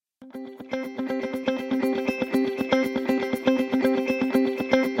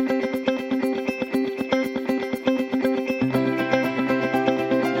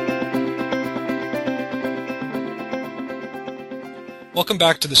Welcome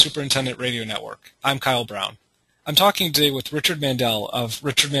back to the Superintendent Radio Network. I'm Kyle Brown. I'm talking today with Richard Mandel of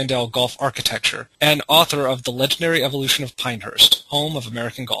Richard Mandel Golf Architecture and author of The Legendary Evolution of Pinehurst, Home of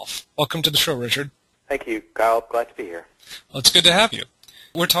American Golf. Welcome to the show, Richard. Thank you, Kyle. Glad to be here. Well, it's good to have you.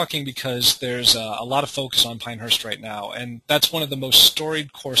 We're talking because there's a lot of focus on Pinehurst right now, and that's one of the most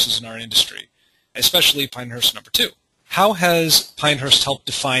storied courses in our industry, especially Pinehurst number 2. How has Pinehurst helped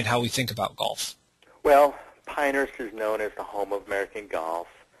define how we think about golf? Well, Pinehurst is known as the home of American golf,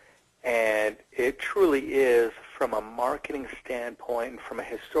 and it truly is, from a marketing standpoint and from a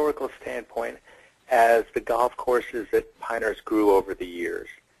historical standpoint, as the golf courses that Pinehurst grew over the years.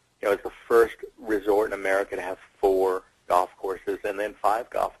 You know, it's the first resort in America to have 4 golf courses and then 5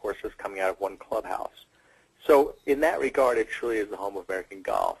 golf courses coming out of one clubhouse. So in that regard, it truly is the home of American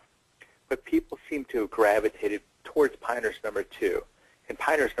golf. But people seem to have gravitated towards Pinehurst number 2, and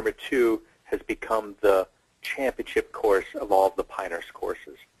Pinehurst number 2 has become the championship course of all of the Pinehurst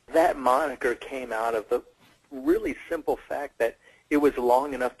courses. That moniker came out of the really simple fact that it was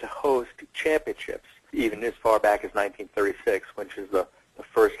long enough to host championships, even as far back as 1936, which is the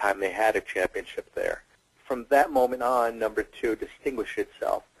first time they had a championship there. From that moment on, number 2 distinguished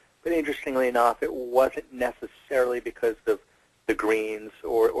itself. But interestingly enough, it wasn't necessarily because of the greens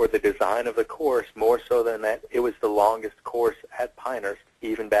or the design of the course, more so than that it was the longest course at Pinehurst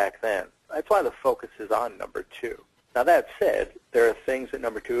even back then. That's why the focus is on number 2. Now that said, there are things at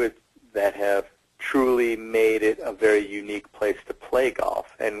number 2 that have truly made it a very unique place to play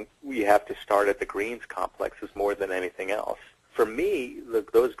golf, and we have to start at the greens complexes more than anything else. For me,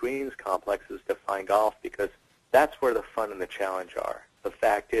 those greens complexes define golf because that's where the fun and the challenge are. The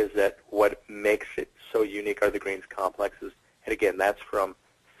fact is that what makes it so unique are the greens complexes, and again, that's from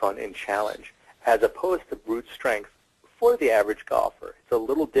fun and challenge, as opposed to brute strength for the average golfer. It's a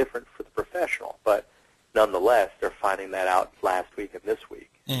little different for the professional, but nonetheless, they're finding that out last week and this week.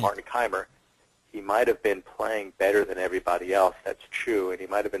 Martin Keimer, he might have been playing better than everybody else, that's true, and he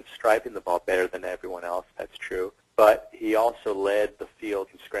might have been striping the ball better than everyone else, that's true, but he also led the field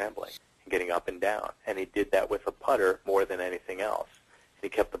in scrambling and getting up and down, and he did that with a putter more than anything else. He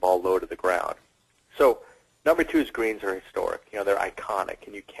kept the ball low to the ground. So number 2's greens are historic. You know, they're iconic,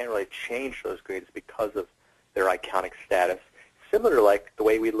 and you can't really change those greens because of their iconic status. Similar like the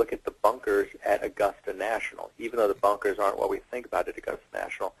way we look at the bunkers at Augusta National. Even though the bunkers aren't what we think about at Augusta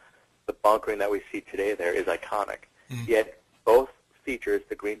National, the bunkering that we see today there is iconic. Yet both features,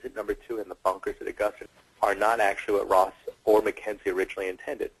 the greens at number 2 and the bunkers at Augusta, are not actually what Ross or Mackenzie originally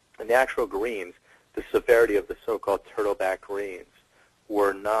intended. And the actual greens, the severity of the so-called turtleback greens,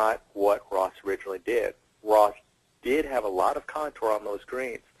 were not what Ross originally did. Ross did have a lot of contour on those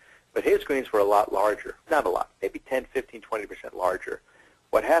greens, but his greens were a lot larger. Not a lot, maybe 10, 15, 20% larger.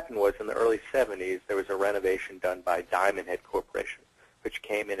 What happened was in the early 70s, there was a renovation done by Diamond Head Corporation, which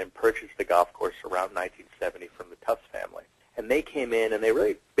came in and purchased the golf course around 1970 from the Tufts family. And they came in and they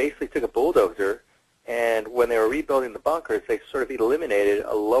really basically took a bulldozer, and when they were rebuilding the bunkers, they sort of eliminated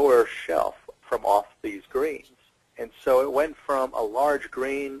a lower shelf from off these greens. And so it went from a large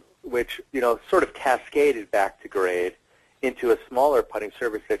green, which, you know, sort of cascaded back to grade, into a smaller putting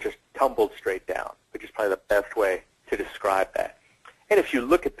surface that just tumbled straight down, which is probably the best way to describe that. And if you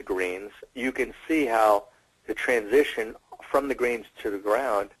look at the greens, you can see how the transition from the greens to the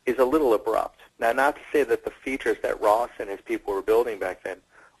ground is a little abrupt. Now, not to say that the features that Ross and his people were building back then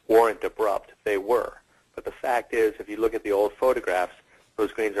weren't abrupt. They were. But the fact is, if you look at the old photographs,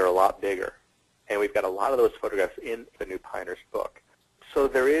 those greens are a lot bigger. And we've got a lot of those photographs in the new Pinehurst book. So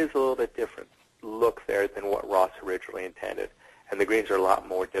there is a little bit different look there than what Ross originally intended. And the greens are a lot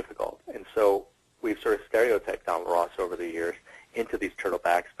more difficult. And so we've sort of stereotyped Donald Ross over the years into these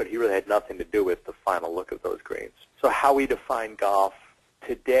turtlebacks, but he really had nothing to do with the final look of those greens. So how we define golf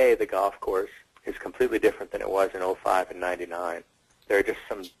today, the golf course, is completely different than it was in 05 and 99. There are just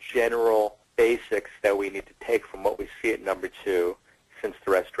some general basics that we need to take from what we see at number 2 since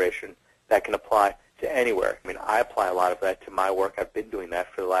the restoration that can apply to anywhere. I mean, I apply a lot of that to my work. I've been doing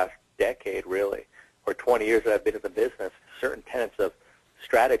that for the last decade, really, or 20 years that I've been in the business, certain tenets of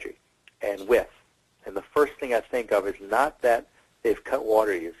strategy and width. And the first thing I think of is not that they've cut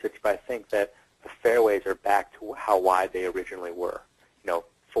water usage, but I think that the fairways are back to how wide they originally were,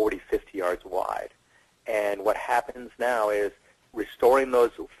 40, 50 yards wide. And what happens now is restoring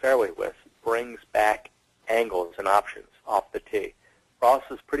those fairway widths brings back angles and options off the tee. Ross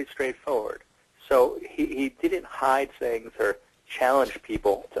is pretty straightforward. So he didn't hide things or challenge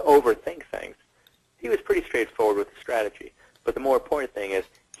people to overthink things. He was pretty straightforward with the strategy. But the more important thing is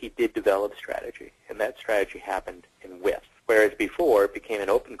he did develop strategy, and that strategy happened in width. Whereas before it became an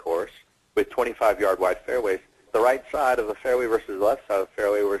open course with 25-yard wide fairways, The right side of the fairway versus the left side of the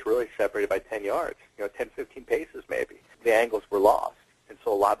fairway was really separated by 10 yards, 10, 15 paces maybe. The angles were lost, and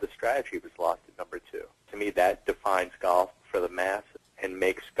so a lot of the strategy was lost at number 2. To me, that defines golf for the masses and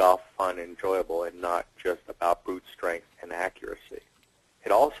makes golf fun and enjoyable and not just about brute strength and accuracy.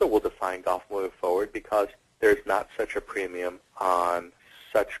 It also will define golf moving forward because there's not such a premium on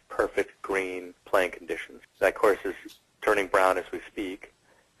such perfect green playing conditions. That course is turning brown as we speak,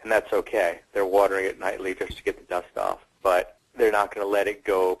 and that's okay. They're watering it nightly just to get the dust off, but they're not going to let it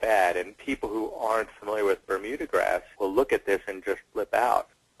go bad. And people who aren't familiar with Bermuda grass will look at this and just flip out.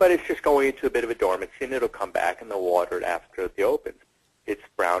 But it's just going into a bit of a dormancy, and it'll come back, and they'll water it after the Open. It's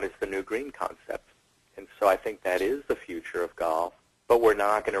brown is the new green concept. And so I think that is the future of golf. But we're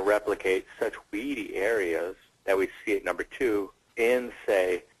not going to replicate such weedy areas that we see at number 2 in,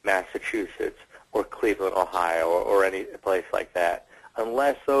 say, Massachusetts or Cleveland, Ohio, or any place like that,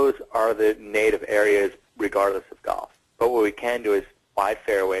 unless those are the native areas regardless of golf. But what we can do is wide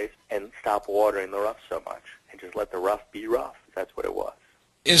fairways and stop watering the rough so much and just let the rough be rough. That's what it was.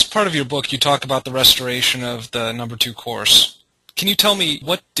 As part of your book, you talk about the restoration of the number 2 course. Can you tell me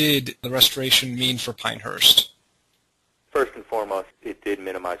what did the restoration mean for Pinehurst? First and foremost, it did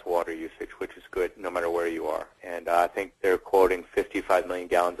minimize water usage, which is good no matter where you are. And I think they're quoting 55 million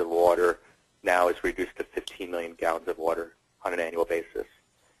gallons of water now is reduced to 15 million gallons of water on an annual basis.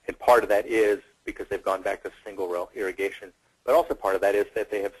 And part of that is because they've gone back to single-rail irrigation, but also part of that is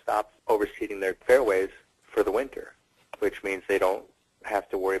that they have stopped overseeding their fairways for the winter, which means they don't have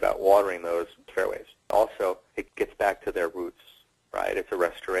to worry about watering those fairways. Also, it gets back to their roots, right? It's a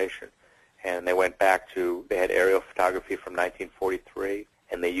restoration. And they went back to, they had aerial photography from 1943,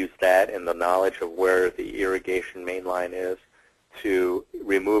 and they used that and the knowledge of where the irrigation main line is to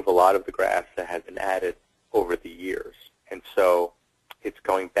remove a lot of the grass that had been added over the years. And so it's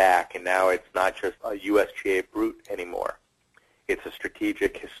going back, and now it's not just a USGA brute anymore. It's a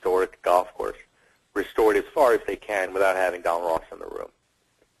strategic, historic golf course, restored as far as they can without having Donald Ross in the room.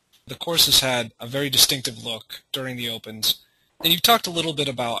 The course has had a very distinctive look during the Opens. And you've talked a little bit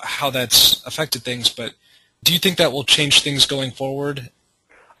about how that's affected things, but do you think that will change things going forward?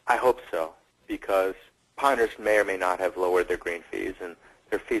 I hope so, because Pinehurst may or may not have lowered their green fees, and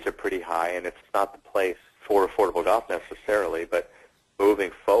their fees are pretty high, and it's not the place for affordable golf necessarily, but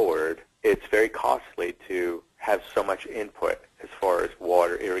moving forward, it's very costly to have so much input as far as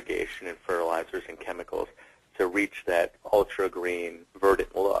water, irrigation, and fertilizers and chemicals to reach that ultra-green,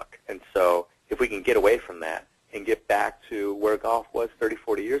 verdant look. And so if we can get away from that and get back to where golf was 30,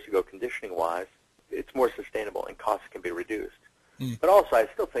 40 years ago, conditioning-wise, it's more sustainable and costs can be reduced. But also, I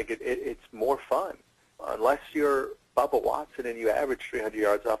still think it's more fun. Unless you're Bubba Watson and you average 300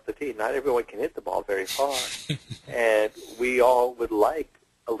 yards off the tee, not everyone can hit the ball very far. And we all would like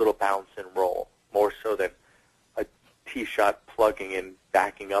a little bounce and roll, more so than a tee shot plugging and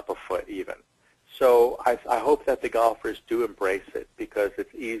backing up a foot even. So I hope that the golfers do embrace it because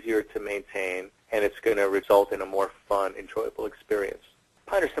it's easier to maintain and it's going to result in a more fun, enjoyable experience.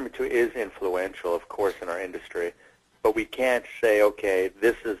 Pinehurst number 2 is influential, of course, in our industry, but we can't say, okay,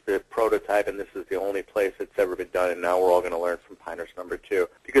 this is the prototype and this is the only place it's ever been done, and now we're all going to learn from Pinehurst number 2,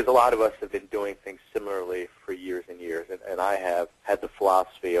 because a lot of us have been doing things similarly for years and years, and I have had the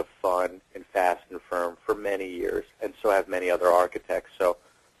philosophy of fun and fast and firm for many years, and so have many other architects. So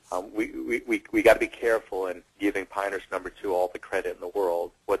we got to be careful in giving Pinehurst number 2 all the credit in the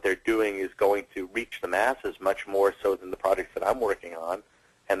world. What they're doing is going to reach the masses much more so than the projects that I'm working on,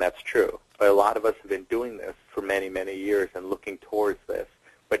 and that's true. But a lot of us have been doing this for many, many years and looking towards this.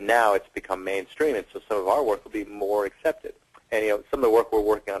 But now it's become mainstream, and so some of our work will be more accepted. And some of the work we're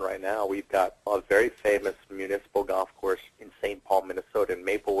working on right now, we've got a very famous municipal golf course in St. Paul, Minnesota, in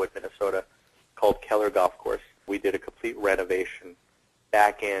Maplewood, Minnesota, called Keller Golf Course. We did a complete renovation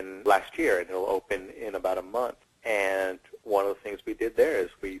back in last year, and it'll open in about a month. And one of the things we did there is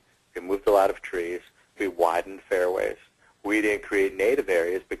we removed a lot of trees. We widened fairways. We didn't create native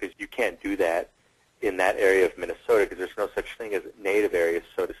areas because you can't do that in that area of Minnesota because there's no such thing as native areas,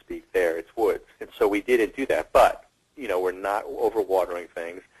 so to speak, there. It's woods. And so we didn't do that. But, we're not overwatering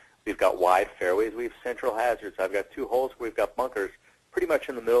things. We've got wide fairways. We have central hazards. I've got 2 holes where we've got bunkers pretty much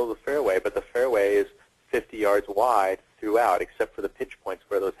in the middle of the fairway, but the fairway is 50 yards wide throughout, except for the pitch points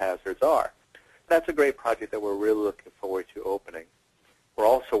where those hazards are. That's a great project that we're really looking forward to opening. We're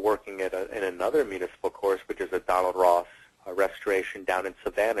also working in another municipal course, which is a Donald Ross restoration down in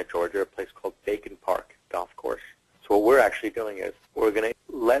Savannah, Georgia, a place called Bacon Park Golf Course. So what we're actually doing is we're going to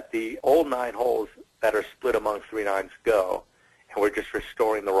let the old 9 holes that are split among 3 nines go, and we're just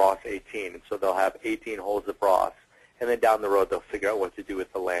restoring the Ross 18. And so they'll have 18 holes of Ross, and then down the road they'll figure out what to do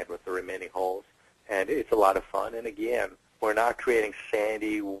with the land with the remaining holes. and it's a lot of fun. And again, we're not creating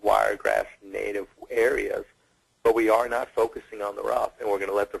sandy, wiregrass native areas, but we are not focusing on the rough, and we're going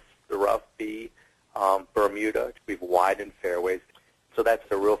to let the rough be Bermuda. We've widened fairways. So that's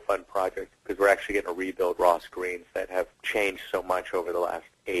a real fun project because we're actually going to rebuild Ross greens that have changed so much over the last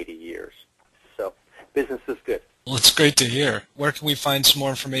 80 years. So business is good. Well, it's great to hear. Where can we find some more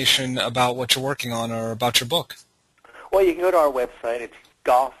information about what you're working on or about your book? Well, you can go to our website. It's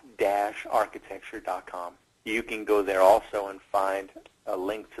golf-architecture.com. You can go there also and find a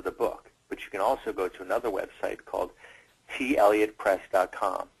link to the book. But you can also go to another website called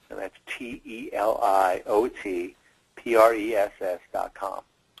telliottpress.com, and that's TELIOTPRESS.com,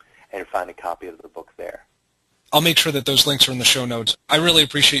 and find a copy of the book there. I'll make sure that those links are in the show notes. I really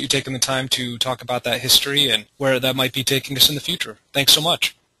appreciate you taking the time to talk about that history and where that might be taking us in the future. Thanks so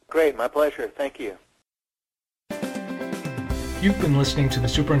much. Great. My pleasure. Thank you. You've been listening to the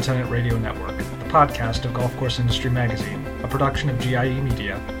Superintendent Radio Network, the podcast of Golf Course Industry Magazine, a production of GIE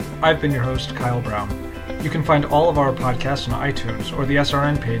Media. I've been your host, Kyle Brown. You can find all of our podcasts on iTunes or the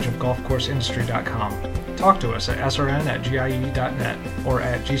SRN page of golfcourseindustry.com. Talk to us at srn@gie.net or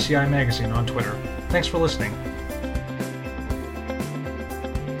at GCI Magazine on Twitter. Thanks for listening.